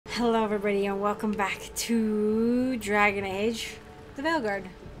Hello everybody and welcome back to Dragon Age, the Veilguard.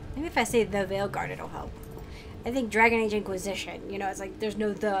 Maybe if I say the Veilguard it'll help. I think Dragon Age Inquisition, you know, it's like there's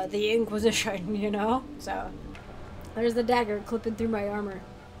no the Inquisition, you know? So, there's the dagger clipping through my armor.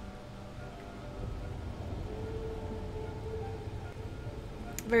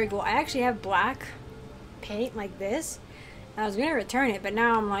 Very cool. I actually have black paint like this. I was gonna return it, but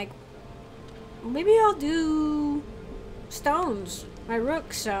now I'm like, maybe I'll do stones. My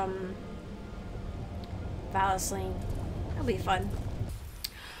rook's Valisline. That'll be fun.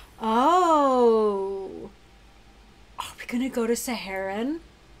 Oh, are we gonna go to Zevran?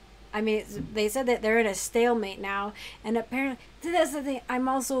 I mean, they said that they're in a stalemate now, and apparently that's the thing. I'm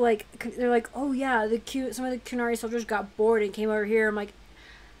also like, they're like, oh yeah, some of the Qunari soldiers got bored and came over here. I'm like,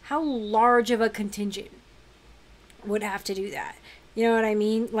 how large of a contingent would have to do that? You know what I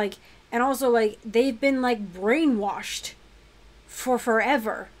mean? Like, and also like they've been like brainwashed for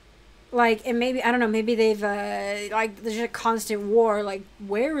forever. Like, and maybe, I don't know, maybe they've, like, there's a constant war, like,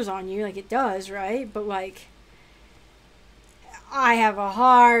 wears on you, like it does, right? But, like, I have a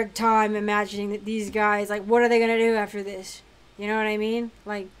hard time imagining that these guys, like, what are they gonna do after this? You know what I mean?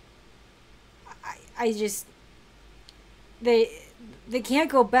 Like, I just, they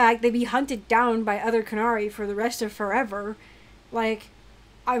can't go back. They'd be hunted down by other Qunari for the rest of forever. Like,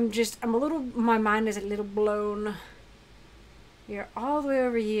 I'm a little, my mind is a little blown. You're all the way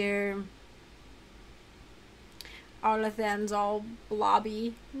over here. Arlathan's all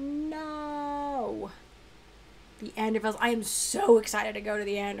blobby. No. The Anderfells. I am so excited to go to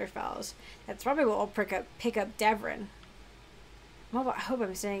the Anderfells. That's probably what I'll pick up Zevran. Well, I hope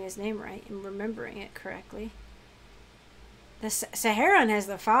I'm saying his name right and remembering it correctly. The Zevran has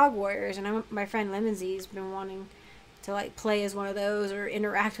the Fog Warriors, and my friend Lemonsy's been wanting to like play as one of those or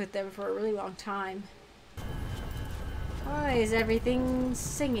interact with them for a really long time. Why is everything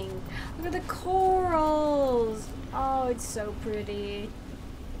singing? Look at the corals! Oh, it's so pretty.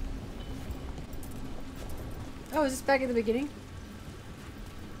 Oh, is this back at the beginning?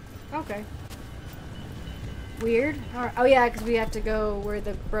 Okay. Weird. Right. Oh yeah, because we have to go where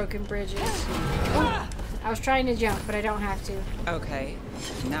the broken bridge is. Oh, I was trying to jump, but I don't have to. Okay,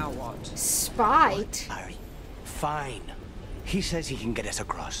 now what? Spite? Fine. He says he can get us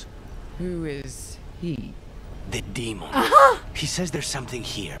across. Who is he? The demon. Uh-huh. He says there's something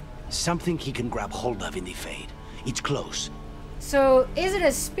here. Something he can grab hold of in the Fade. It's close. So, is it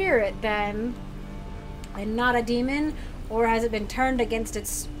a spirit then, and not a demon? Or has it been turned against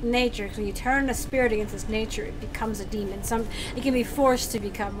its nature? Because when you turn a spirit against its nature, it becomes a demon. It can be forced to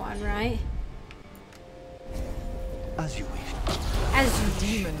become one, right? As you wish. As you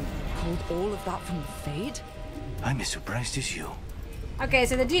Demon called all of that from the Fade? I'm as surprised as you. Okay,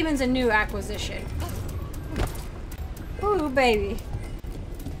 so the demon's a new acquisition. Ooh, baby.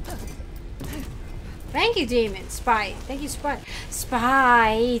 Thank you, demon. Spite. Thank you, Spite.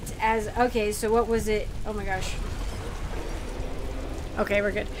 Spite as... Okay, so what was it? Oh my gosh. Okay,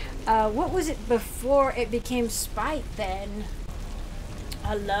 we're good. What was it before it became Spite then?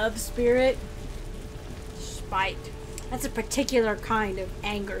 A love spirit? Spite. That's a particular kind of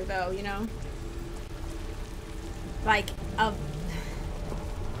anger, though, you know? Like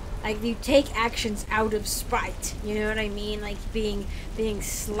you take actions out of spite, you know what I mean? Like being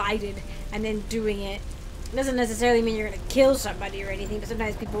slighted and then doing it. Doesn't necessarily mean you're gonna kill somebody or anything, but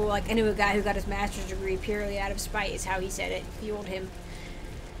sometimes people, like, I knew a guy who got his master's degree purely out of spite, is how he said it, fueled him.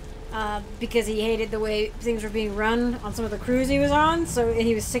 Because he hated the way things were being run on some of the crews he was on, so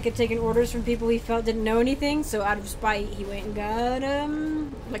he was sick of taking orders from people he felt didn't know anything, so out of spite he went and got,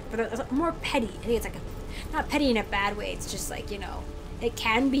 like, more petty. I think it's like, not petty in a bad way, it's just like, you know, it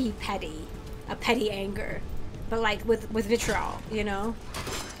can be petty, a petty anger, but like with vitriol, you know?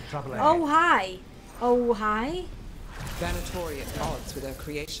 Oh, hi. Oh, hi. Vanatory at odds with her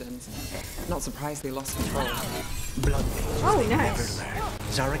creations. Not surprised they lost control. Blood. Oh, They nice. never learn.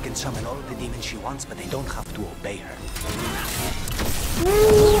 Zara can summon all the demons she wants, but they don't have to obey her.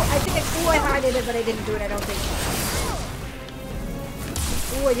 Ooh, I thought I did it, but I didn't do it, I don't think.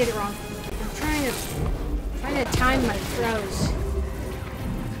 Ooh, I did it wrong. I'm trying to time my throws.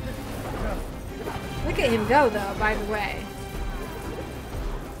 Look at him go, though, by the way.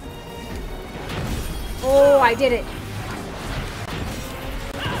 Oh, I did it.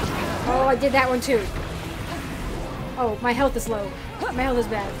 Oh, I did that one, too. Oh, my health is low. My health is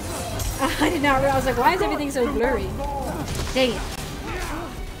bad. I did not realize. I was like, why is everything so blurry? Dang it.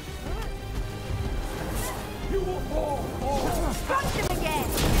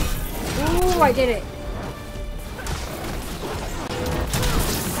 Ooh, I did it.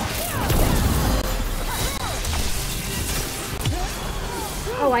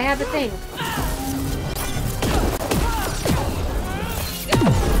 Oh, Oh, I have a thing.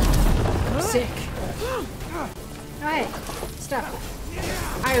 Sick. Alright, stop.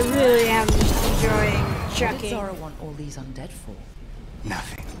 I really am just enjoying What chucking. did Zara want all these undead for?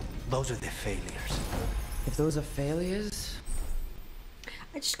 Nothing. Those are the failures. If those are failures...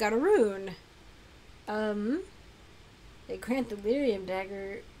 I just got a rune. They grant the lyrium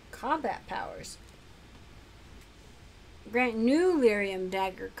dagger combat powers. Grant new lyrium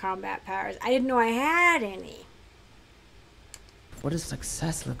dagger combat powers. I didn't know I had any. What does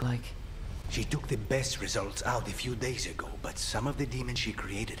success look like? She took the best results out a few days ago, but some of the demons she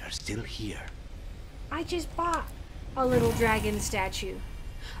created are still here. I just bought a little dragon statue.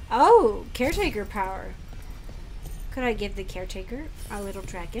 Oh, caretaker power. Could I give the caretaker a little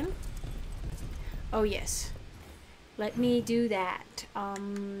dragon? Oh, yes. Let me do that.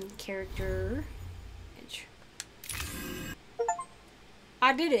 Character. Edge.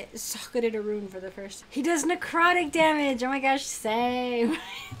 I did it. Socketed a rune for the first. He does necrotic damage. Oh my gosh, same.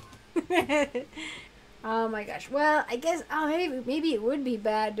 Oh my gosh. Well, I guess maybe it would be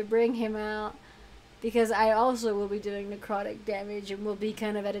bad to bring him out, because I also will be doing necrotic damage and will be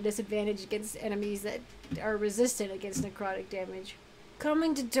kind of at a disadvantage against enemies that are resistant against necrotic damage.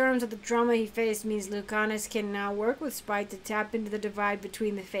 Coming to terms with the trauma he faced means Lucanus can now work with Spite to tap into the divide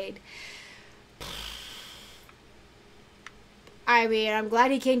between the Fade. I mean, I'm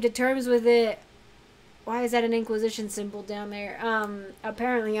glad he came to terms with it. Why is that an Inquisition symbol down there?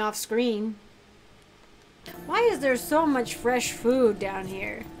 Apparently off screen. Why is there so much fresh food down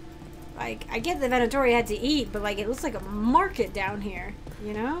here? Like, I get the Venatori had to eat, but like, it looks like a market down here,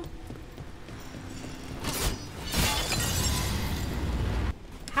 you know?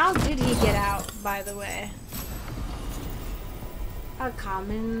 How did he get out, by the way? A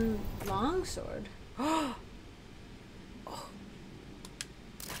common longsword. Oh.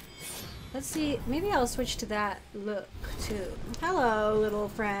 Let's see, maybe I'll switch to that look too. Hello, little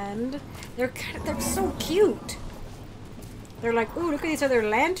friend. They're so cute. They're like, ooh, look at these other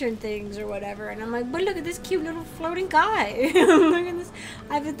lantern things or whatever, and I'm like, but look at this cute little floating guy. Look at this.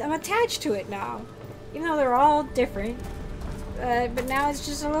 I'm attached to it now, even though they're all different. But now it's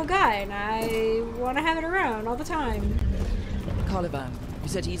just a little guy, and I want to have it around all the time. Caliban, you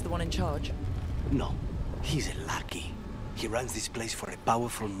said he's the one in charge? No, he's a lackey. He runs this place for a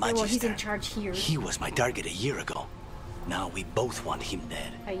powerful magister. Well, he's in charge here. He was my target a year ago. Now we both want him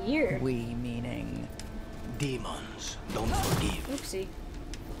dead. A year? We meaning... Demons don't forgive. Oopsie.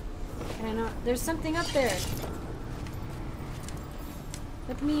 Can I not? There's something up there.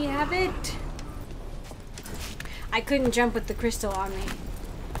 Let me have it. I couldn't jump with the crystal on me.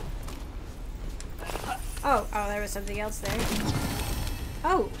 Oh, there was something else there.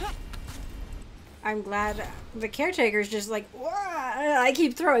 Oh. I'm glad the caretaker's just like, wah! I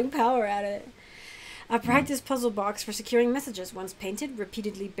keep throwing power at it. A practice puzzle box for securing messages. Once painted,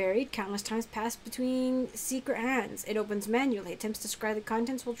 repeatedly buried, countless times passed between secret hands. It opens manually. Attempts to scry the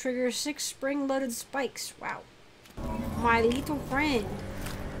contents will trigger 6 spring-loaded spikes. Wow. My little friend.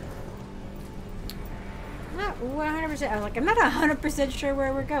 Not 100%. I was like, I'm not 100% sure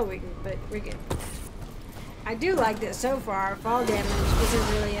where we're going, but we're good. I do like this so far. Fall damage isn't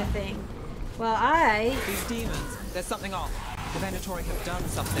really a thing. Well, These demons, there's something off. The Venatori have done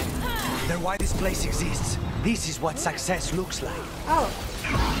something. They're why this place exists. This is what success looks like. oh.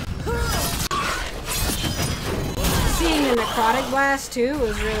 Seeing the necrotic blast too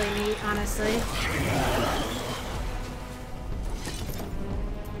was really neat, honestly.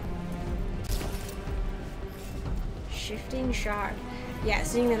 Shifting shard. Yeah,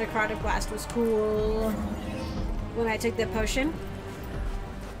 seeing the necrotic blast was cool. When I took the potion.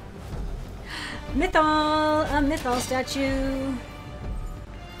 Mythal! A Mythal statue!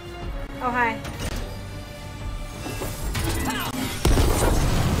 Oh, hi.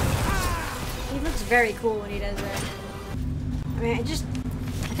 He looks very cool when he does that. I mean, I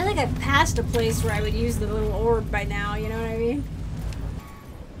feel like I've passed a place where I would use the little orb by now, you know what I mean?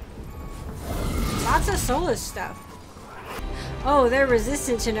 Lots of Solus stuff. Oh, they're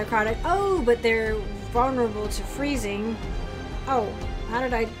resistant to necrotic. Oh, but they're vulnerable to freezing. Oh, how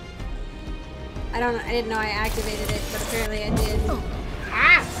did I didn't know I activated it, but apparently I did. Oh.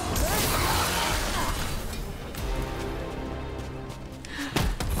 Ah!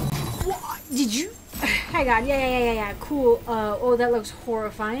 What? Did you? Hang on. Yeah. Cool. Oh, that looks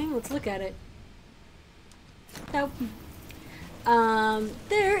horrifying. Let's look at it. Nope.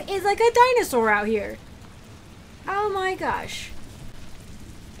 There is like a dinosaur out here. Oh my gosh.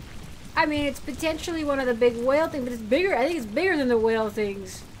 I mean, it's potentially one of the big whale things, but it's bigger. I think it's bigger than the whale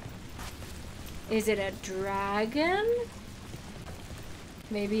things. Is it a dragon?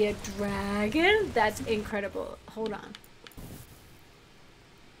 Maybe a dragon? That's incredible. Hold on.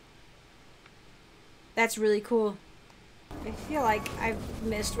 That's really cool. I feel like I've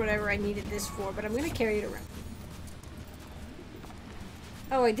missed whatever I needed this for, but I'm gonna carry it around.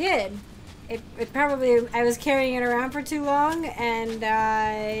 Oh, I did. It probably, I was carrying it around for too long, and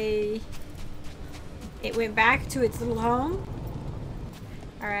it went back to its little home.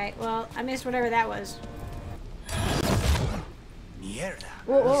 Alright, well, I missed whatever that was. Mierda,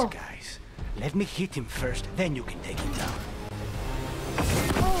 Whoa, whoa. these guys. Let me hit him first, then you can take him down.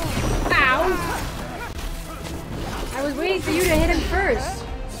 Ow! I was waiting for you to hit him first.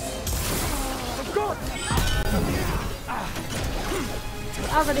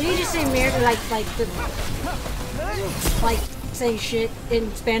 Also, did he just say mierda like saying shit in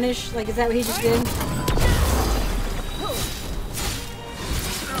Spanish? Like, is that what he just did?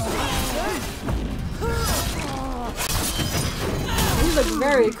 He looked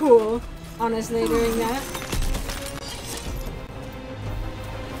very cool, honestly, doing that.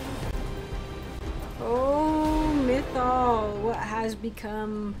 Oh, Mythol, what has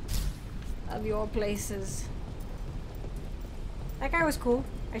become of your places? That guy was cool.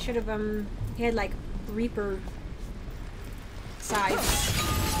 I should have, he had like Reaper sides.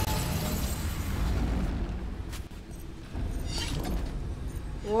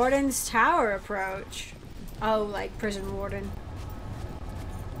 Warden's Tower approach. Oh, like prison warden.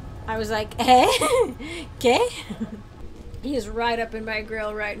 I was like, eh? Okay? He is right up in my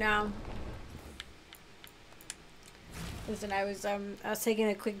grill right now. Listen, I was taking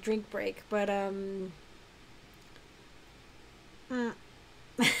a quick drink break, but,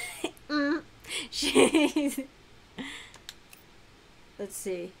 let's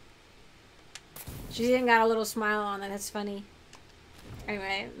see. She's even got a little smile on that. That's funny.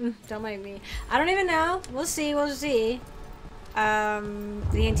 Anyway, don't mind me. I don't even know. We'll see. We'll see. The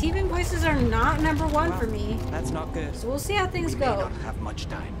Antivan voices are not #1 for me. That's not good. So we'll see how things We may go. not have much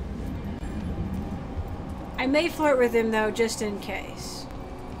time. I may flirt with him though, just in case.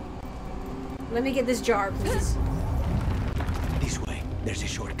 Let me get this jar, please. This way, there's a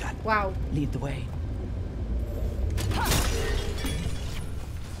shortcut. Wow. Lead the way.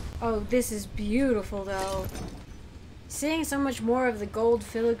 Oh, this is beautiful though. Seeing so much more of the gold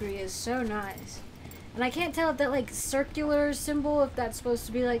filigree is so nice. And I can't tell if that like circular symbol, if that's supposed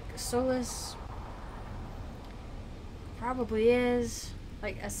to be like Solus. Probably is.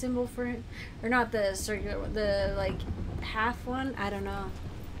 Like a symbol for him. Or not the circular one, the like half one? I don't know.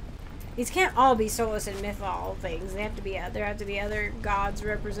 These can't all be Solus and Mythol things. They have to be, there have to be other gods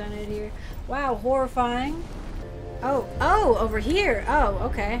represented here. Wow, horrifying. Oh, oh, over here. Oh,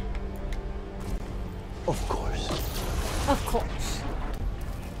 okay. Of course. Of course.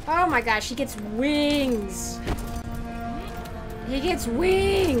 Oh my gosh, he gets wings. He gets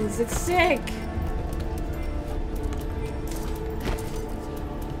wings. It's sick.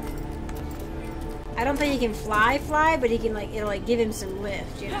 I don't think he can fly, but he can like, it'll like give him some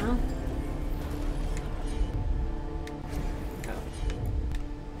lift, you know?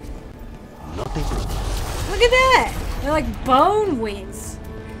 Nothing. Look at that! They're like bone wings.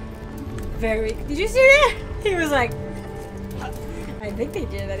 Very. Did you see that? He was like. I think they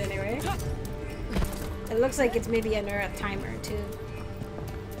did that anyway. It looks like it's maybe under a timer too.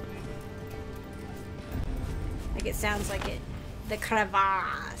 Like it sounds like it. The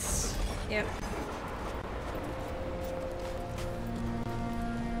crevasse. Yep.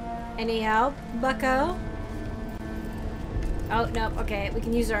 Any help, bucko? Oh, no, okay. We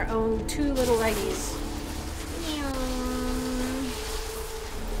can use our own 2 little leggies.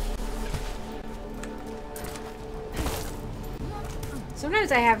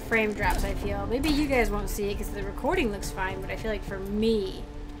 Sometimes I have frame drops, I feel. Maybe you guys won't see it because the recording looks fine, but I feel like for me,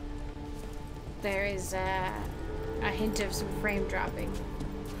 there is a hint of some frame dropping.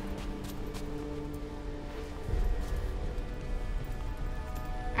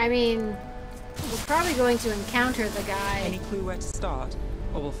 I mean, we're probably going to encounter the guy. Any clue where to start?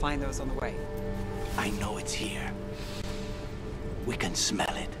 Or we'll find those on the way? I know it's here. We can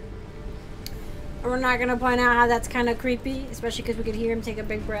smell it. We're not going to point out how that's kind of creepy, especially because we could hear him take a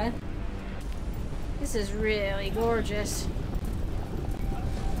big breath. This is really gorgeous.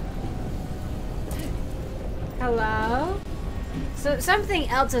 Hello? So something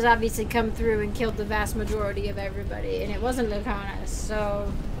else has obviously come through and killed the vast majority of everybody, and it wasn't Lucanus,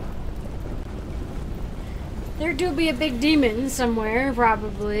 so... There do be a big demon somewhere,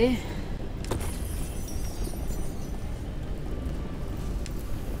 probably.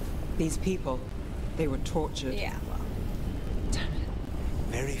 These people, they were tortured. Yeah, well...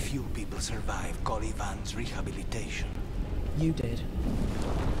 Very few people survive Colivan's rehabilitation. You did.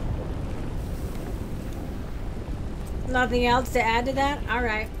 Nothing else to add to that?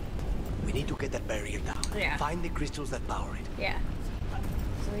 Alright. We need to get that barrier down. Yeah. Find the crystals that power it. Yeah.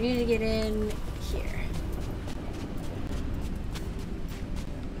 So we need to get in here.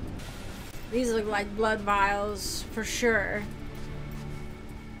 These look like blood vials for sure.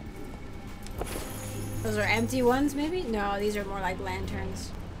 Those are empty ones, maybe? No, these are more like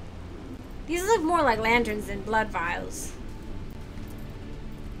lanterns. These look more like lanterns than blood vials.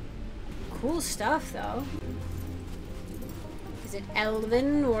 Cool stuff, though. Is it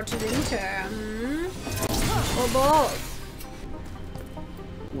Elven or Winter? Or both?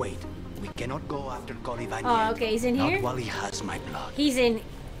 Wait, we cannot go after Caliban Oh, yet. okay, he's in here? Not while he has my blood. He's in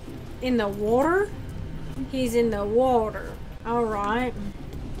the water? He's in the water. Alright.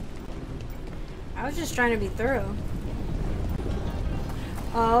 I was just trying to be thorough.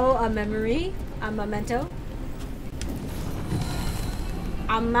 Oh, a memory. A memento.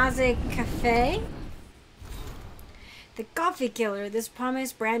 A Maze Cafe. The coffee killer. This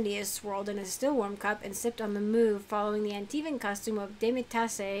pomace brandy is swirled in a still warm cup and sipped on the move, following the Antivan costume of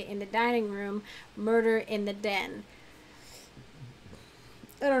Demitase in the dining room, murder in the den.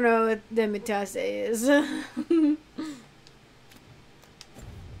 I don't know what Demitase is. It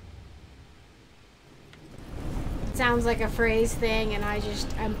sounds like a phrase thing, and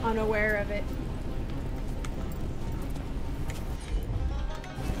I'm unaware of it.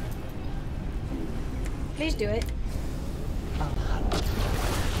 Please do it.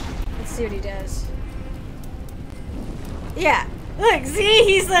 Let's see what he does. Yeah. Look, see?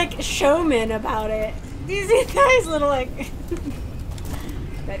 He's like showman about it. Do you see that? He's little like...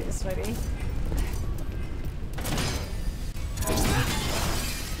 That is funny.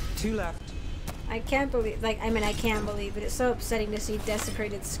 2 left. I can't believe... Like, I mean, I can believe, but it's so upsetting to see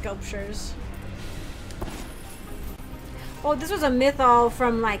desecrated sculptures. Oh, this was a mythal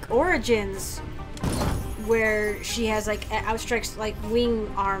from, like, Origins, where she has, like, outstretched, like, wing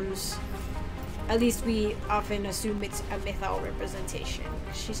arms. At least we often assume it's a mythal representation.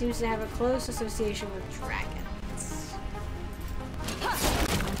 She seems to have a close association with dragons.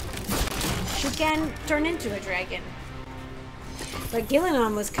 She can turn into a dragon. But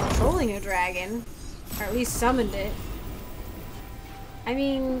Gillenon was controlling a dragon. Or at least summoned it. I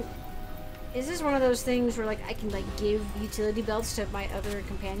mean... Is this one of those things where, like, I can, like, give utility belts to my other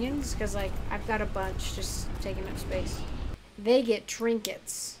companions? Because, like, I've got a bunch just taking up space. They get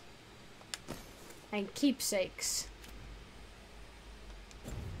trinkets. And keepsakes.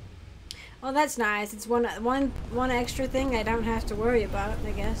 Well, that's nice. It's one extra thing I don't have to worry about,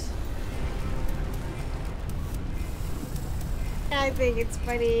 I guess. I think it's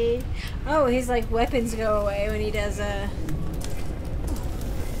funny. Oh, his, like, weapons go away when he does,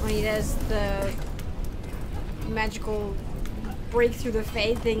 the magical break through the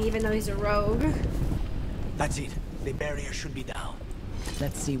fade thing, even though he's a rogue. That's it. The barrier should be down.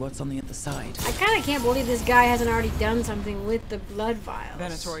 Let's see what's on the other side. I kind of can't believe this guy hasn't already done something with the blood vials.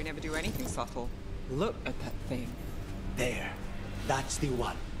 Venatori never do anything subtle. Look at that thing. There. That's the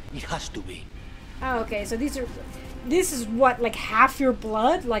one. It has to be. Oh, okay, so this is what, like, half your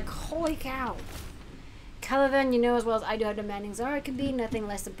blood? Like, holy cow. Caliban, you know as well as I do how demanding Zara can be. Nothing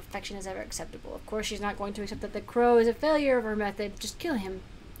less than perfection is ever acceptable. Of course, she's not going to accept that the crow is a failure of her method. Just kill him.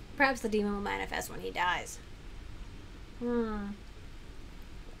 Perhaps the demon will manifest when he dies. Yeah,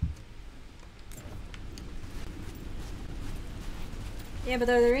 but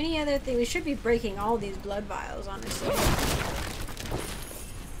are there any other things? We should be breaking all these blood vials, honestly.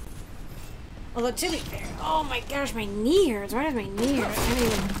 Although, to be fair, oh my gosh, my knee hurts. Why does my knee hurt? I haven't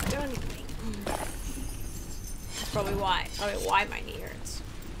even done anything. That's probably why. Probably why my knee hurts.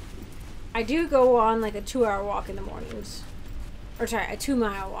 I do go on like a 2-hour walk in the mornings. Or sorry, a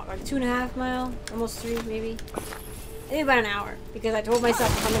 2-mile walk. Like 2.5 mile? Almost 3, maybe. I think about an hour. Because I told myself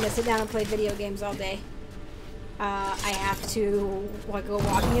if I'm going to sit down and play video games all day, I have to go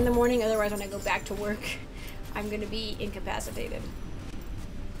walking in the morning. Otherwise, when I go back to work, I'm going to be incapacitated.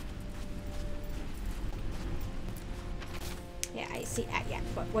 Yeah, I see. Yeah.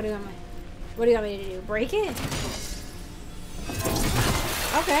 What do you want me to do? Break it?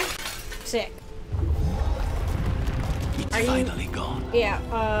 Okay. Sick. It's Are finally you, gone. Yeah.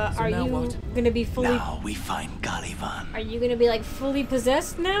 So are now you what? gonna be fully? Now we find Caliban. Are you gonna be like fully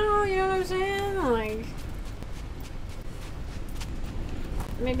possessed now? You know what I'm saying? Like,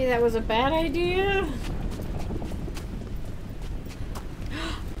 maybe that was a bad idea.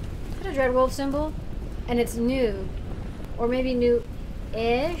 Is that a Dreadwolf symbol? And it's new. Or maybe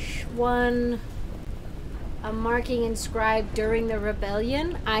new-ish. 1... A marking inscribed during the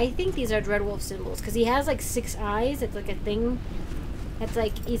rebellion. I think these are Dreadwolf symbols because he has like 6 eyes. It's like a thing that's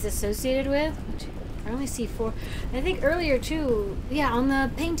like he's associated with. I only see 4. I think earlier too. Yeah, on the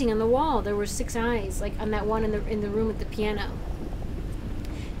painting on the wall there were 6 eyes, like on that one in the room with the piano.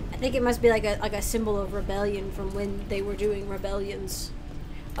 I think it must be like a symbol of rebellion from when they were doing rebellions.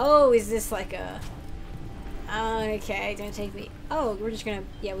 Oh, is this like a? Okay, it's gonna take me. Oh, we're just gonna.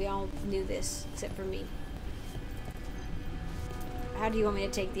 Yeah, we all knew this except for me. How do you want me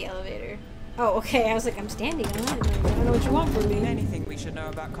to take the elevator? Oh, okay. I was like, I'm standing on it. I don't know what you want from me. Anything we should know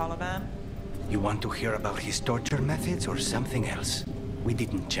about Caliban? You want to hear about his torture methods or something else? We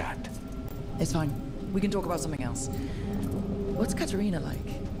didn't chat. It's fine. We can talk about something else. What's Katerina like?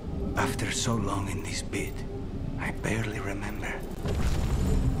 After so long in this bit, I barely remember.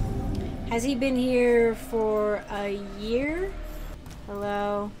 Has he been here for a year?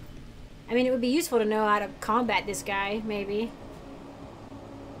 Hello? I mean, it would be useful to know how to combat this guy, maybe.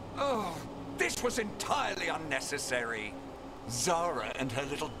 Oh, this was entirely unnecessary. Zara and her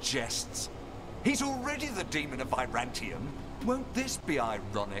little jests. He's already the demon of Virantium. Won't this be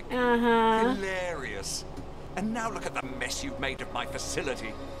ironic? Uh-huh. Hilarious. And now look at the mess you've made of my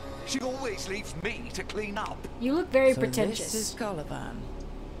facility. She always leaves me to clean up. You look very So pretentious. this is Caliban.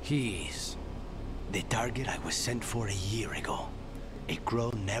 He is the target I was sent for a year ago. A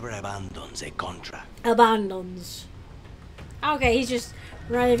crow never abandons a contract. Abandons. Okay, he's just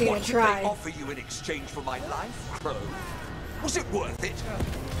not even gonna What did try. they offer you in exchange for my life, Crow? Was it worth it?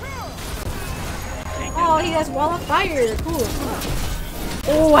 Oh, he has wall of fire. Cool.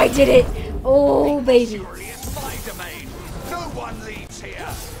 Oh, I did it. Oh, baby. Surely it's my domain. No one leaves here.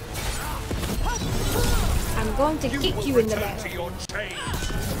 I'm going to kick will you in the return back. to your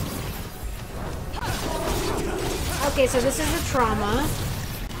chains. Okay, so this is the trauma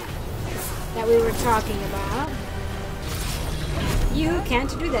that we were talking about. You can't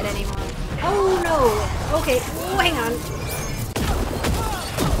do that anymore. Oh no! Okay, oh, hang on.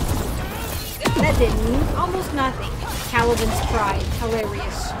 That did almost nothing. Caliban's pride.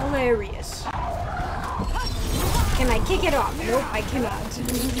 Hilarious. Hilarious. Can I kick it off? Nope, I cannot.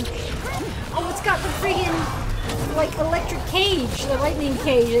 Oh, it's got the friggin' like electric cage, the lightning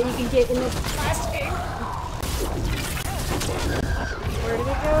cage that you can get in the plastic. Where did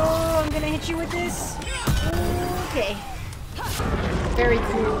it go? I'm gonna hit you with this. Okay. Very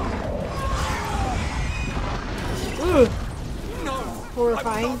cool. Ooh. No,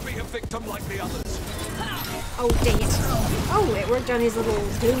 Horrifying. I will not be a victim like the others. Oh, dang it. Oh, it worked on his little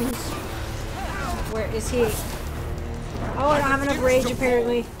goons. Where is he? Oh, I don't have enough rage,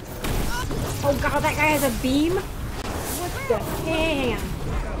 apparently. Oh, God, that guy has a beam? What the hang on.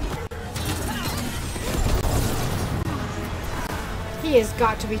 He has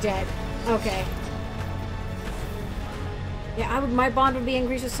got to be dead. Okay. Yeah, my bond would be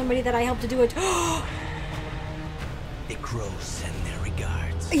increased with somebody that I helped to do it. The crows send their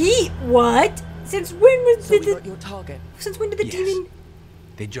regards. What? Since when was So we got your target. Since when did the Yes. demon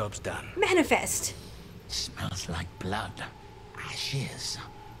The job's done. manifest? Smells like blood. Ashes.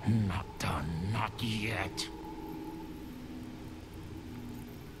 Not done, not yet.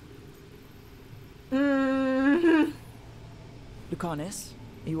 Lucanus,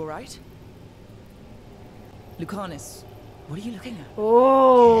 are you alright? Lucanus, what are you looking at?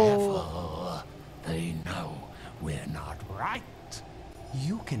 Oh. Careful. They know we're not right.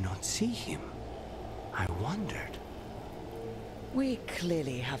 You cannot see him. I wondered. We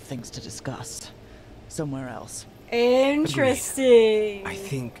clearly have things to discuss. Somewhere else. Interesting. I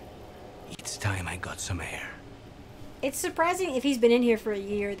think it's time I got some air. It's surprising if he's been in here for a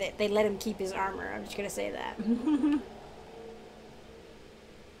year that they let him keep his armor. I'm just gonna say that.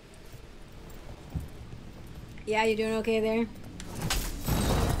 Yeah, you doing okay there?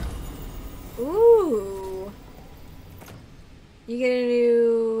 Ooh. You get a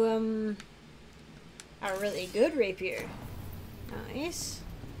new, a really good rapier. Nice.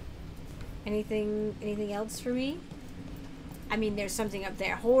 Anything else for me? I mean, there's something up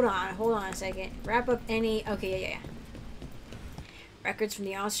there. Hold on a second. Wrap up any... Okay, yeah. Records from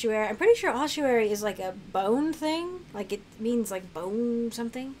the ossuary. I'm pretty sure ossuary is like a bone thing. Like, it means like bone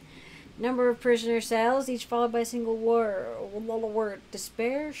something. Number of prisoner cells, each followed by a single word.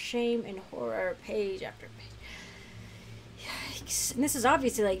 Despair, shame, and horror, page after page. Yikes. And this is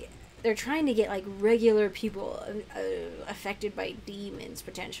obviously like... They're trying to get like regular people affected by demons,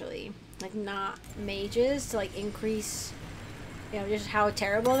 potentially. Like, not mages, to like increase... You know, just how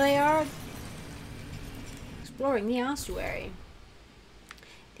terrible they are. Exploring the ossuary.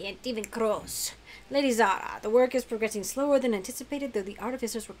 The Antivan Cross. Lady Zara, the work is progressing slower than anticipated. Though the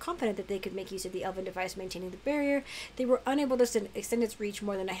artificers were confident that they could make use of the elven device maintaining the barrier, they were unable to extend its reach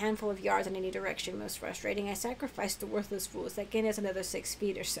more than a handful of yards in any direction. Most frustrating, I sacrificed the worthless fools that gained us another 6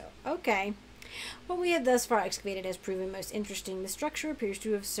 feet or so. Okay. What we have thus far excavated has proven most interesting. The structure appears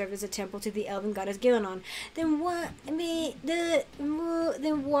to have served as a temple to the elven goddess Gillenon. Then what?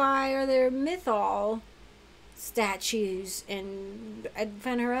 Then why are there mythol statues and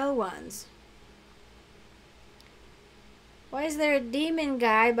Vanharel ones? Why is there a demon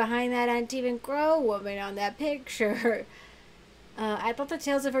guy behind that Antivan Crow woman on that picture? I thought the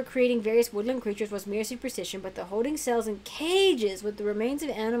tales of her creating various woodland creatures was mere superstition, but the holding cells in cages with the remains of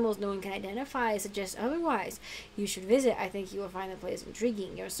animals no one can identify suggests otherwise. You should visit. I think you will find the place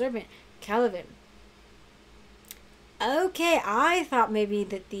intriguing. Your servant, Caliban. Okay, I thought maybe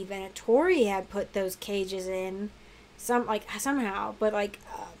that the Venatori had put those cages in somehow, but like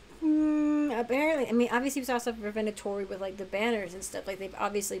apparently, I mean, obviously we saw stuff for Venatori with like the banners and stuff, like they've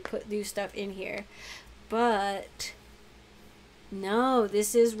obviously put new stuff in here, but no,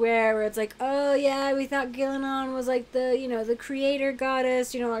 this is where it's like, oh yeah, we thought Gillenon was like the, you know, the creator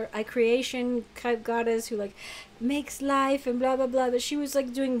goddess, you know, a creation type goddess who like makes life and blah blah blah, but she was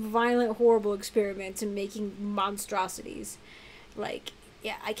like doing violent, horrible experiments and making monstrosities. Like,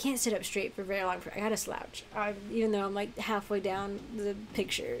 yeah, I can't sit up straight for very long. I gotta slouch, even though I'm like halfway down the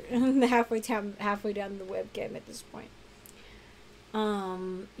picture, halfway down the webcam at this point.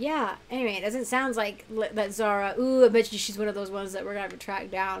 Yeah, anyway, it doesn't sound like that Zara, ooh, I bet you she's one of those ones that we're gonna have to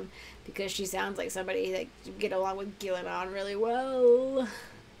track down, because she sounds like somebody that could get along with Gillenon really well.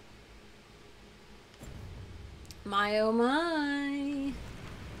 My oh my.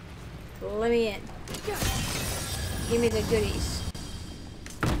 Let me in. Give me the goodies.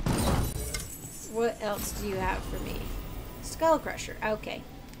 What else do you have for me? Skull Crusher, okay.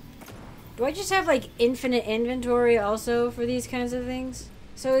 Do I just have like infinite inventory also for these kinds of things?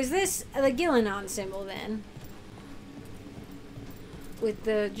 So is this the Gillenon symbol then? With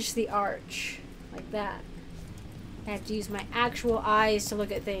just the arch, like that. I have to use my actual eyes to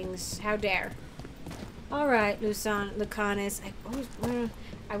look at things. How dare. Alright, Lucanus.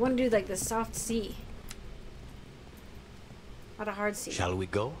 I want to do like the soft C. Not a hard C. Shall we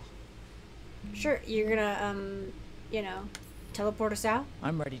go? Sure, you're gonna, you know, teleport us out?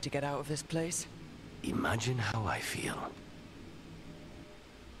 I'm ready to get out of this place. Imagine how I feel.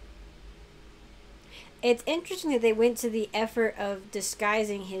 It's interesting that they went to the effort of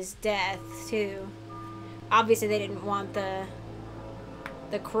disguising his death, too. Obviously, they didn't want the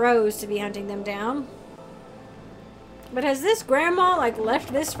crows to be hunting them down. But has this grandma, like,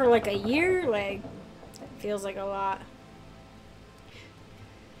 left this for, like, a year? Like, it feels like a lot.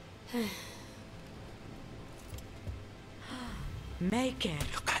 Make it.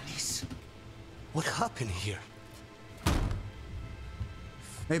 Lucanis, what happened here?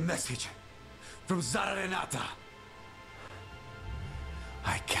 A message from Zara Renata.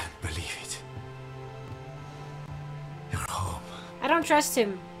 I can't believe it. You're home. I don't trust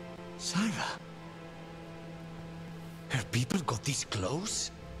him. Sarah? Her people got this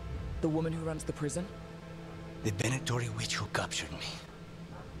close? The woman who runs the prison? The Venatori witch who captured me.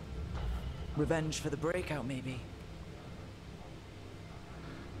 Revenge for the breakout, maybe.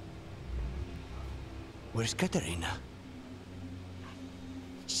 Where's Katerina?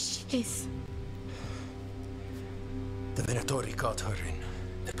 She's... The Venatori caught her in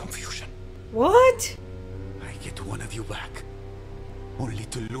the confusion. What? I get one of you back, only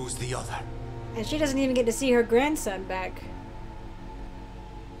to lose the other. And she doesn't even get to see her grandson back.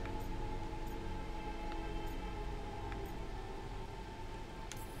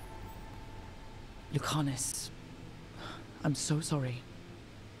 Lucanus, I'm so sorry.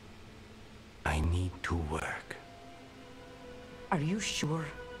 I need to work. Are you sure?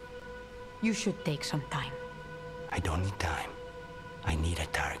 You should take some time. I don't need time. I need a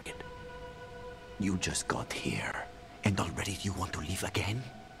target. You just got here, and already you want to leave again?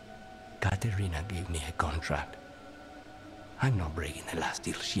 Katerina gave me a contract. I'm not breaking the last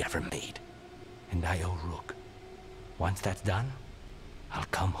deal she ever made. And I owe Rook. Once that's done, I'll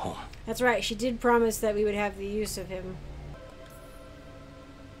come home. That's right, she did promise that we would have the use of him.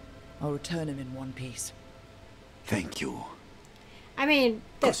 I'll return him in one piece. Thank you. I mean...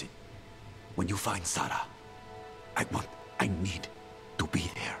 Cousin, when you find Sarah, I need to be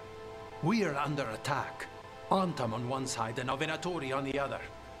there. We are under attack. Antam on one side and Venatori on the other.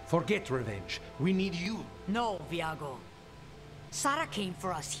 Forget revenge. We need you. No, Viago. Sarah came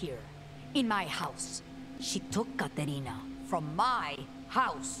for us here, in my house. She took Katerina from my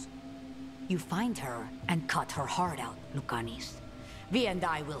house. You find her and cut her heart out, Lucanis. Vi and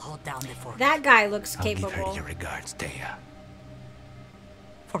I will hold down the fort. That guy looks I'll give her capable. your regards, Dea.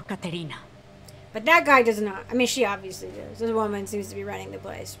 For Katerina. But that guy does not. I mean, she obviously does. This woman seems to be running the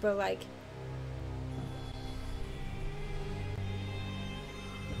place. But, like...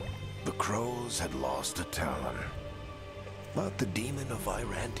 The crows had lost a talon, but the demon of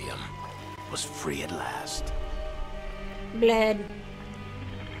Virantium was free at last. Blood.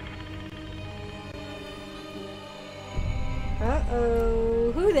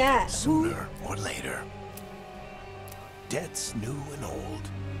 Uh-oh. Who that? Sooner or later, debts new and old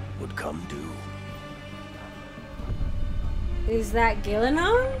would come due. Is that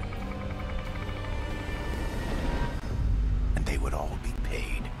Gillenon? And they would all be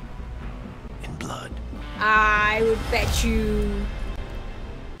paid in blood. I would bet you.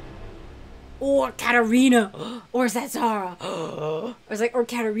 Or Katarina. Or is that Zara? Or it's like, or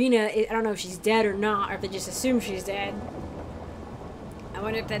Katarina, I don't know if she's dead or not, or if they just assume she's dead. I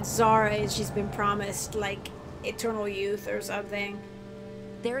wonder if that's Zara and she's been promised, like, eternal youth or something.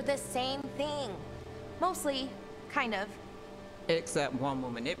 They're the same thing. Mostly, kind of. Except one will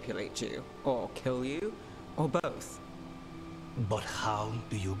manipulate you, or kill you, or both. But how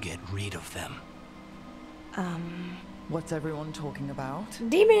do you get rid of them? What's everyone talking about?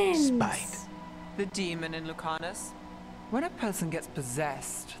 Demons! Spite. The demon in Lucanus. When a person gets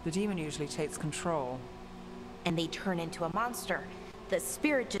possessed, the demon usually takes control. And they turn into a monster. The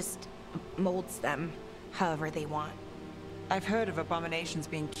spirit just molds them however they want. I've heard of abominations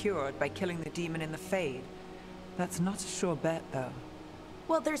being cured by killing the demon in the Fade. That's not a sure bet, though.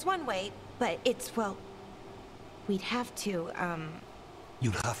 Well, there's one way, but it's, well... We'd have to,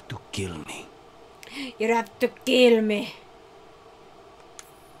 You'll have to kill me. You'd have to kill me.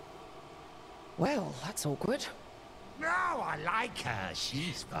 Well, that's awkward. No, I like her.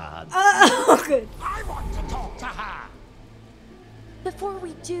 She's fun. Oh, good. I want to talk to her. before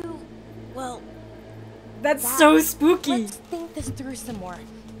we do, well... That's so spooky. Let's think this through some more.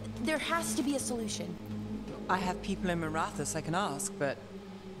 There has to be a solution. I have people in Marathas I can ask, but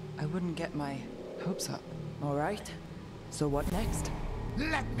I wouldn't get my hopes up. All right. So what next?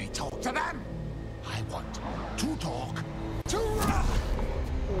 Let me talk to them. I want to talk to...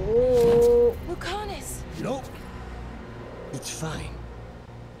 Oh. Lucanus! No. It's fine.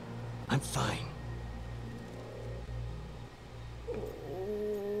 I'm fine.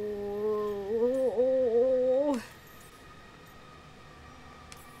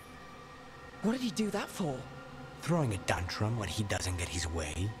 What did he do that for? Throwing a tantrum when he doesn't get his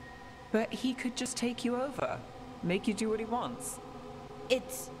way. But he could just take you over, make you do what he wants.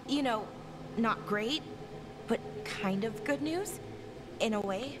 It's, you know, not great, but kind of good news, in a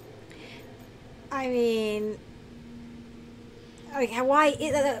way. I mean, like, why?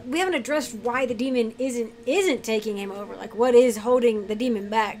 We haven't addressed why the demon isn't taking him over. Like, what is holding the demon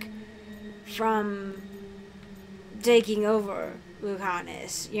back from taking over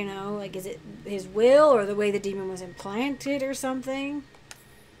Lucanus? You know, like, is it his will or the way the demon was implanted or something?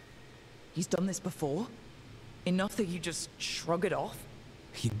 He's done this before? Enough that you just shrug it off?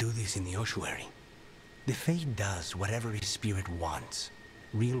 He'd do this in the ossuary. The Fate does whatever his spirit wants.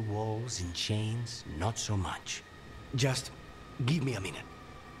 Real walls and chains, not so much. Just give me a minute.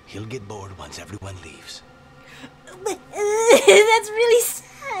 He'll get bored once everyone leaves. That's really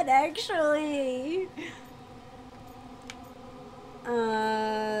sad, actually.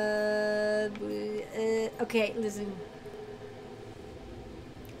 Okay, listen.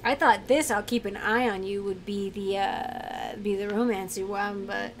 I thought this "I'll keep an eye on you" would be the romancy one,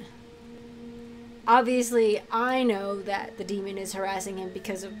 but obviously I know that the demon is harassing him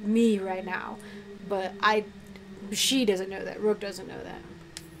because of me right now. But she doesn't know that. Rook doesn't know that.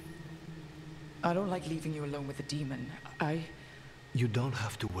 I don't like leaving you alone with the demon. You don't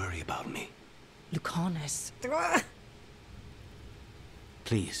have to worry about me. Lucanus.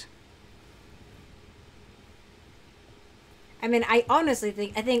 Please. I mean, I honestly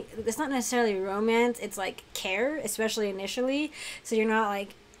think it's not necessarily romance. It's like care, especially initially. So you're not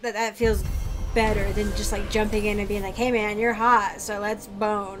like that feels better than just like jumping in and being like, "Hey, man, you're hot, so let's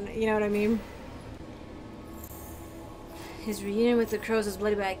bone." You know what I mean? His reunion with the crows was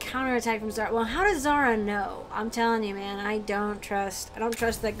bloody by a counterattack from Zara. Well, how does Zara know? I'm telling you, man, I don't trust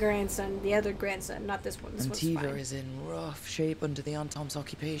that grandson, the other grandson, not this one. This one's fine. Antiva is in rough shape under the Antom's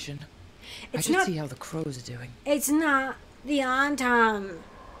occupation. It's I should not, see how the crows are doing. It's not the Antom.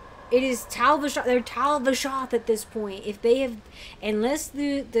 It is Talvashoth. They're Talvashoth at this point. If they have, unless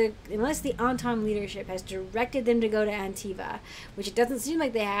the Antom leadership has directed them to go to Antiva, which it doesn't seem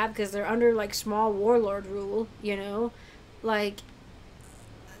like they have because they're under like small warlord rule, you know. Like,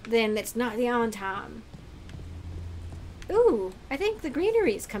 then it's not the Antom. Ooh, I think the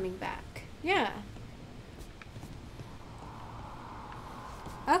greenery is coming back. Yeah.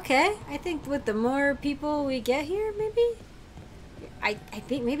 Okay, I think with the more people we get here, maybe? I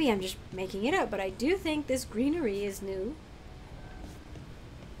think maybe I'm just making it up, but I do think this greenery is new.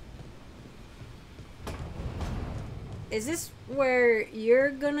 Is this where you're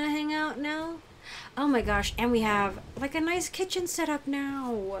gonna hang out now? Oh my gosh, and we have like a nice kitchen set up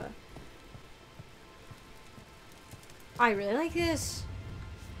now. I really like this.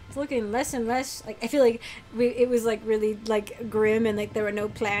 It's looking less and less like, I feel like it was like really like grim, and like there were no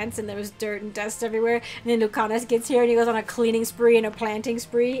plants and there was dirt and dust everywhere, and then Lucanus gets here and he goes on a cleaning spree and a planting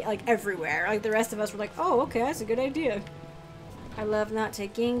spree like everywhere. Like the rest of us were like, oh okay, that's a good idea. I love not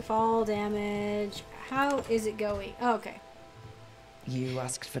taking fall damage. How is it going? Oh, okay. You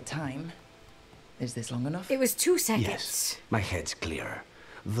asked for time. Is this long enough? It was 2 seconds. Yes, my head's clear.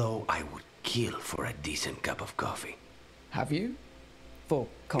 Though I would kill for a decent cup of coffee. Have you? For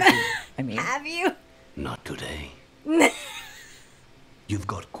coffee, I mean. Have you? Not today. You've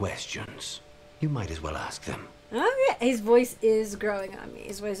got questions. You might as well ask them. Oh yeah, his voice is growing on me.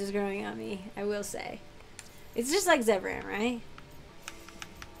 His voice is growing on me, I will say. It's just like Zevran, right?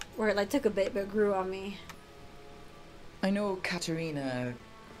 Where it like took a bit but grew on me. I know Katerina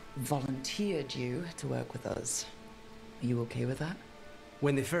volunteered you to work with us. Are you okay with that?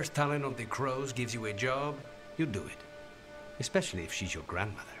 When the first talent of the Crows gives you a job, you do it. Especially if she's your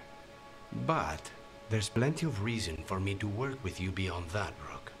grandmother. But there's plenty of reason for me to work with you beyond that,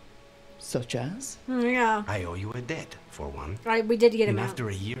 Brooke. Such as? Yeah. I owe you a debt, for one. Right, we did get him and out. after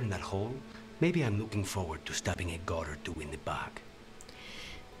a year in that hole, maybe I'm looking forward to stabbing a god or two in the back.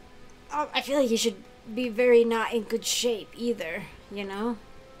 Oh, I feel like he should be very not in good shape either, you know?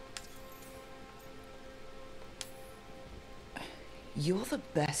 You're the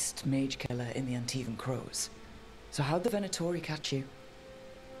best mage killer in the Antivan Crows. So how'd the Venatori catch you?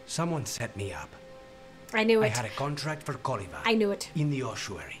 Someone set me up. I knew it. I had a contract for Koliva. I knew it. In the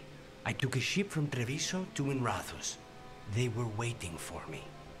ossuary. I took a ship from Treviso to Inrathus. They were waiting for me.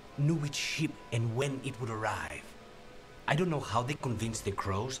 Knew which ship and when it would arrive. I don't know how they convinced the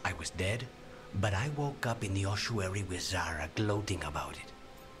Crows I was dead, but I woke up in the ossuary with Zara gloating about it.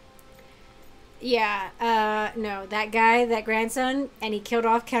 Yeah, no, that guy, that grandson, and he killed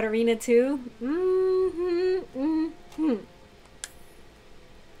off Katerina too.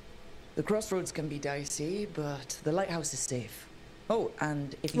 The crossroads can be dicey, but the lighthouse is safe. Oh,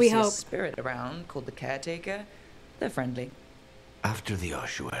 and if you We see hope. a spirit around called the Caretaker, they're friendly. After the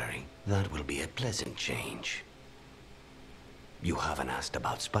ossuary, that will be a pleasant change. You haven't asked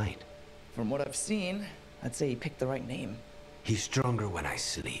about Spite. From what I've seen, I'd say he picked the right name. He's stronger when I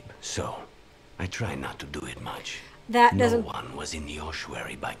sleep, so I try not to do it much. That No doesn't... one was in the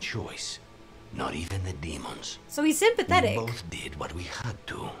ossuary by choice. Not even the demons. So he's sympathetic. We both did what we had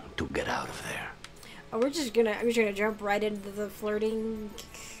to get out of there. Oh, I'm just gonna jump right into the flirting.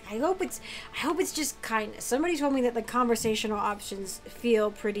 I hope it's just kindness. Somebody told me that the conversational options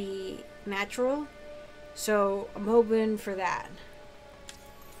feel pretty natural, so I'm hoping for that.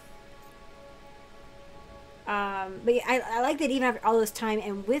 But yeah, I like that even after all this time,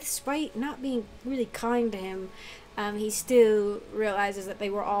 and with Spite not being really kind to him, he still realizes that they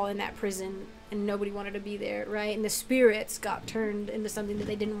were all in that prison and nobody wanted to be there, right? And the spirits got turned into something that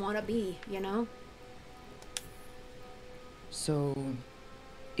they didn't want to be, you know? So,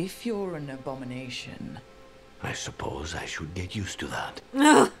 if you're an abomination... I suppose I should get used to that.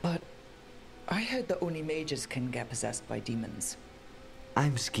 But I heard that only mages can get possessed by demons.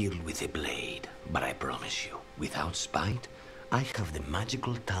 I'm skilled with a blade, but I promise you, without Spite, I have the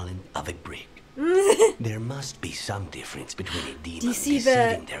magical talent of a brick. There must be some difference between a demon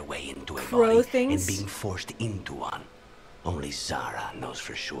deceiving their way into a body and being forced into one. Only Zara knows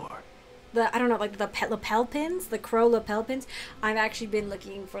for sure. I don't know, like the lapel pins, the crow lapel pins. I've actually been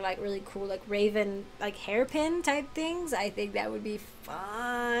looking for like really cool, like raven, like hairpin type things. I think that would be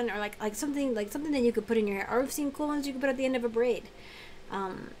fun, or like something that you could put in your hair. Or I've seen cool ones you could put at the end of a braid.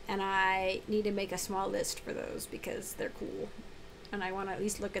 And I need to make a small list for those because they're cool, and I want to at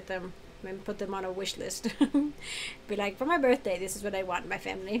least look at them and put them on a wish list. Be like, for my birthday, this is what I want in my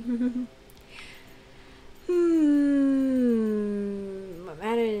family. What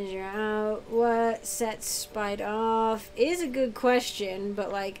matters you're out? What sets Spite off is a good question,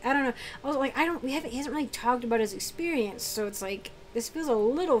 but like I don't know. Also, like he hasn't really talked about his experience, so it's like this feels a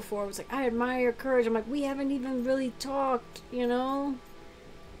little forward. It's like I admire your courage. I'm like, we haven't even really talked, you know.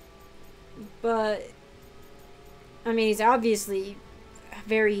 But I mean, he's obviously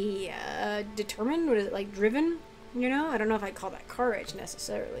very determined. What is it, like driven? You know, I don't know if I call that courage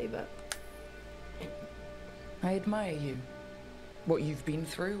necessarily, but I admire you. What you've been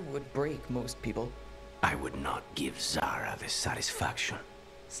through would break most people. I would not give Zara the satisfaction.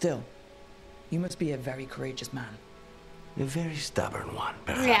 Still, you must be a very courageous man. A very stubborn one,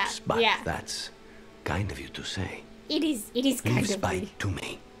 perhaps, Yeah, but yeah. that's kind of you to say. It is kind Leave of me. Spike to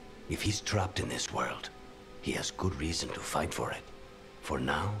me. If he's trapped in this world, he has good reason to fight for it. For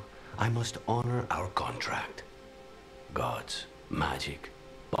now, I must honor our contract. Gods, magic,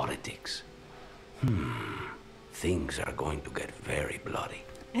 politics. Things are going to get very bloody.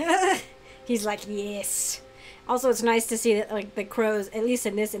 He's like, yes. Also, it's nice to see that, like, the crows, at least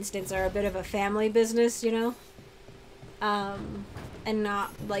in this instance, are a bit of a family business, you know? And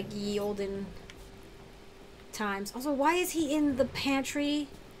not, like, ye olden times. Also, why is he in the pantry?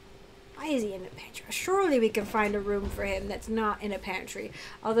 Why is he in the pantry? Surely we can find a room for him that's not in a pantry.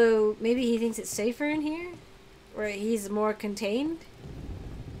 Although, maybe he thinks it's safer in here? Or he's more contained?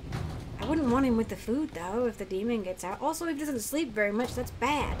 I wouldn't want him with the food, though, if the demon gets out. Also, if he doesn't sleep very much, that's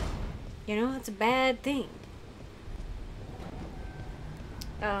bad. You know, that's a bad thing.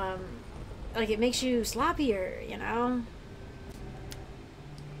 Like, it makes you sloppier, you know?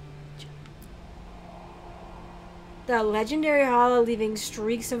 The legendary hollow leaving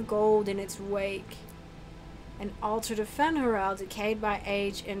streaks of gold in its wake. An altar to Fen'Harel decayed by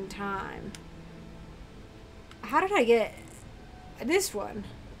age and time. How did I get this one?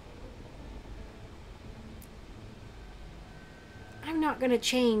 I'm not gonna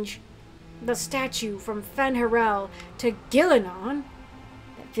change the statue from Fen'Harel to Gillenon.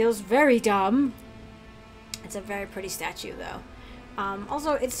 That feels very dumb. It's a very pretty statue, though.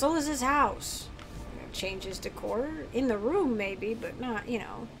 Also, it's Solas's house. Change his decor in the room, maybe, but not, you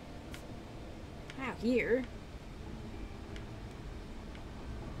know, out here.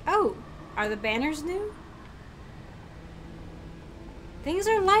 Oh, are the banners new? Things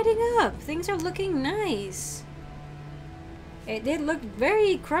are lighting up. Things are looking nice. It did look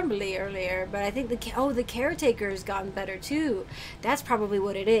very crumbly earlier, but I think the caretaker's gotten better too. That's probably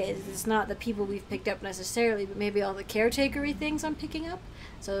what it is. It's not the people we've picked up necessarily, but maybe all the caretakery things I'm picking up.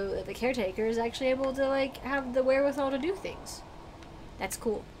 So the caretaker is actually able to, like, have the wherewithal to do things. That's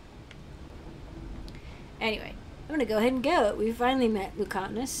cool. Anyway, I'm gonna go ahead and go. We finally met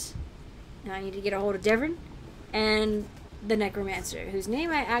Lucanus. Now I need to get a hold of Zevran and the Necromancer, whose name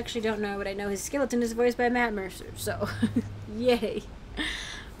I actually don't know, but I know his skeleton is voiced by Matt Mercer, so yay.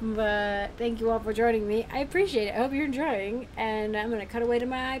 But thank you all for joining me. I appreciate it. I hope you're enjoying, and I'm gonna cut away to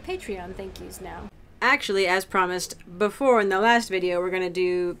my Patreon thank yous now. Actually, as promised before in the last video, we're gonna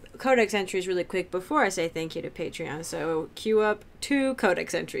do codex entries really quick before I say thank you to Patreon, so cue up 2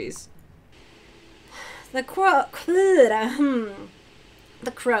 codex entries. The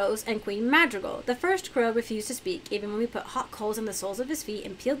crows and Queen Madrigal. The first crow refused to speak, even when we put hot coals on the soles of his feet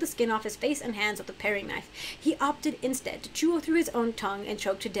and peeled the skin off his face and hands with a paring knife. He opted instead to chew through his own tongue and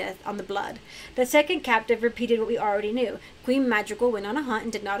choke to death on the blood. The second captive repeated what we already knew. Queen Madrigal went on a hunt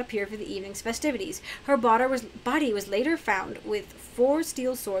and did not appear for the evening's festivities. Her body was later found with 4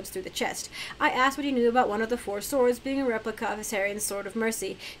 steel swords through the chest. I asked what he knew about one of the 4 swords being a replica of Asarian's Sword of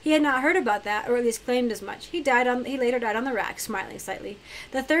Mercy. He had not heard about that, or at least claimed as much. He later died on the rack, smiling slightly.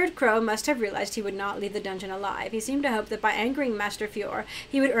 The third crow must have realized he would not leave the dungeon alive. He seemed to hope that by angering Master Fior,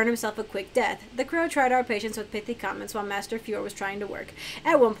 he would earn himself a quick death. The crow tried our patience with pithy comments while Master Fior was trying to work.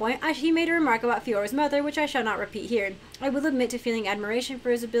 At one point, he made a remark about Fior's mother, which I shall not repeat here. I will admit to feeling admiration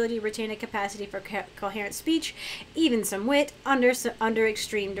for his ability to retain a capacity for coherent speech, even some wit, under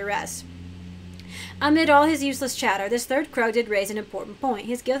extreme duress. Amid all his useless chatter, this third crow did raise an important point.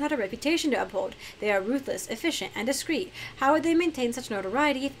 His guild had a reputation to uphold. They are ruthless, efficient, and discreet. How would they maintain such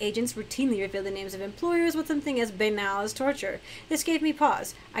notoriety if agents routinely reveal the names of employers with something as banal as torture? This gave me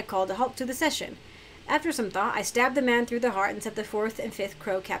pause. I called a halt to the session. After some thought, I stabbed the man through the heart and set the 4th and 5th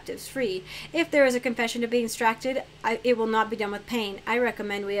crow captives free. If there is a confession to being extracted, it will not be done with pain. I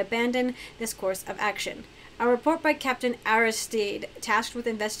recommend we abandon this course of action. A report by Captain Aristide, tasked with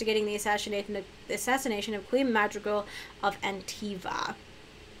investigating the assassination of Queen Madrigal of Antiva.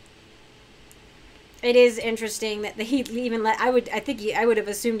 It is interesting that he even let. I would have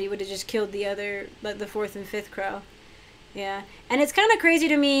assumed he would have just killed the 4th and 5th crow. Yeah, and it's kind of crazy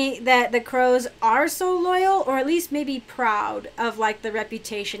to me that the crows are so loyal, or at least maybe proud of, like, the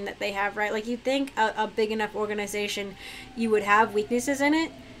reputation that they have, right? Like, you'd think a big enough organization, you would have weaknesses in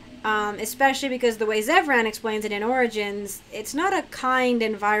it. Especially because the way Zevran explains it in Origins, it's not a kind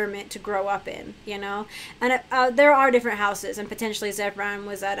environment to grow up in, you know? And there are different houses, and potentially Zevran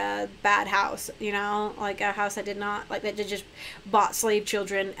was at a bad house, you know? Like a house that did not, like, that just bought slave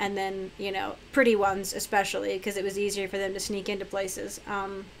children, and then, you know, pretty ones especially, because it was easier for them to sneak into places.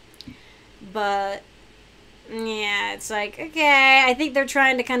 But Yeah, it's like, okay, I think they're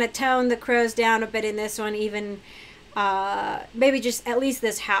trying to kind of tone the crows down a bit in this one, even, maybe just at least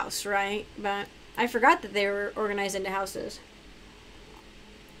this house, right? But I forgot that they were organized into houses.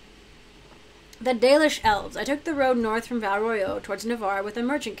 The Dalish Elves. I took the road north from Val Royeaux towards Navarre with a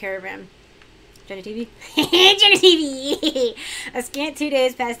merchant caravan. Jenny TV? Jenny TV! A scant 2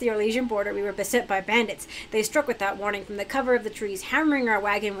 days past the Orlesian border, we were beset by bandits. They struck without warning from the cover of the trees, hammering our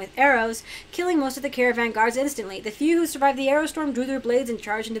wagon with arrows, killing most of the caravan guards instantly. The few who survived the arrow storm drew their blades and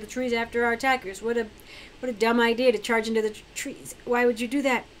charged into the trees after our attackers. What a dumb idea to charge into the trees. Why would you do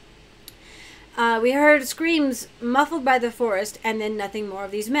that? We heard screams muffled by the forest, and then nothing more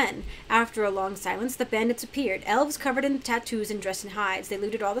of these men. After a long silence, the bandits appeared, elves covered in tattoos and dressed in hides. They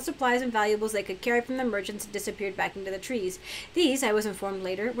looted all the supplies and valuables they could carry from the merchants and disappeared back into the trees. These, I was informed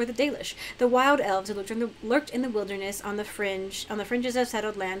later, were the Dalish, the wild elves who lurked in the wilderness on the fringes of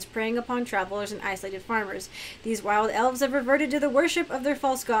settled lands, preying upon travelers and isolated farmers. These wild elves have reverted to the worship of their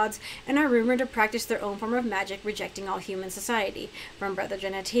false gods and are rumored to practice their own form of magic, rejecting all human society. From Brother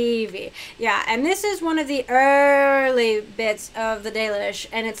Jenna TV. Yeah, and this is one of the early bits of the Dalish,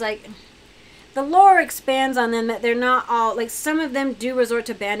 and it's like the lore expands on them that they're not all, like, some of them do resort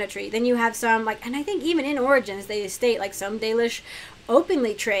to banditry. Then you have some, like, and I think even in Origins they state, like, some Dalish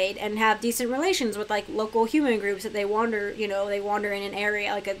openly trade and have decent relations with, like, local human groups that they wander, you know, they wander in an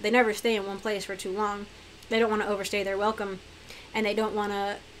area, like, they never stay in one place for too long. They don't want to overstay their welcome, and they don't want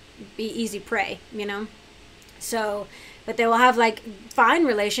to be easy prey, you know? So, but they will have, like, fine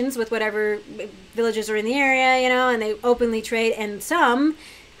relations with whatever villages are in the area, you know, and they openly trade. And some,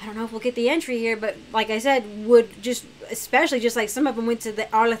 I don't know if we'll get the entry here, but like I said, would just, especially just like some of them went to the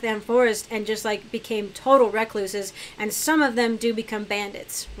Arlathan forest and just like became total recluses, and some of them do become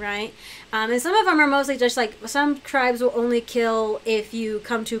bandits, right? And some of them are mostly just like, some tribes will only kill if you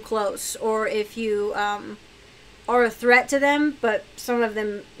come too close or if you are a threat to them, but some of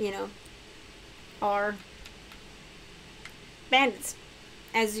them, you know, are bandits,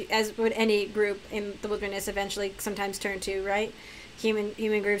 as would any group in the wilderness eventually sometimes turn to, right?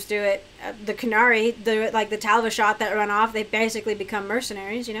 Human groups do it. The Canary do it, like the Talvashot that run off. They basically become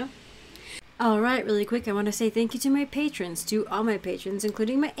mercenaries, you know. Alright, really quick, I want to say thank you to my patrons, to all my patrons,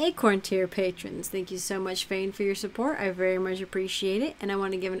 including my Acorn tier patrons. Thank you so much, Fane, for your support. I very much appreciate it. And I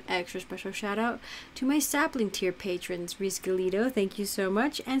want to give an extra special shout out to my Sapling tier patrons, Reese Galito, thank you so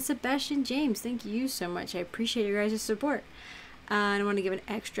much, and Sebastian James, thank you so much. I appreciate your guys' support. And I want to give an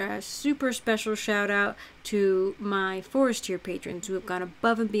extra super special shout out to my Forest tier patrons who have gone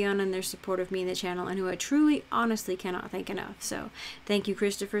above and beyond in their support of me and the channel, and who I truly, honestly cannot thank enough. So thank you,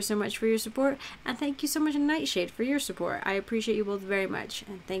 Christopher, so much for your support, and thank you so much, Nightshade, for your support. I appreciate you both very much,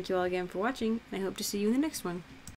 and thank you all again for watching, and I hope to see you in the next one.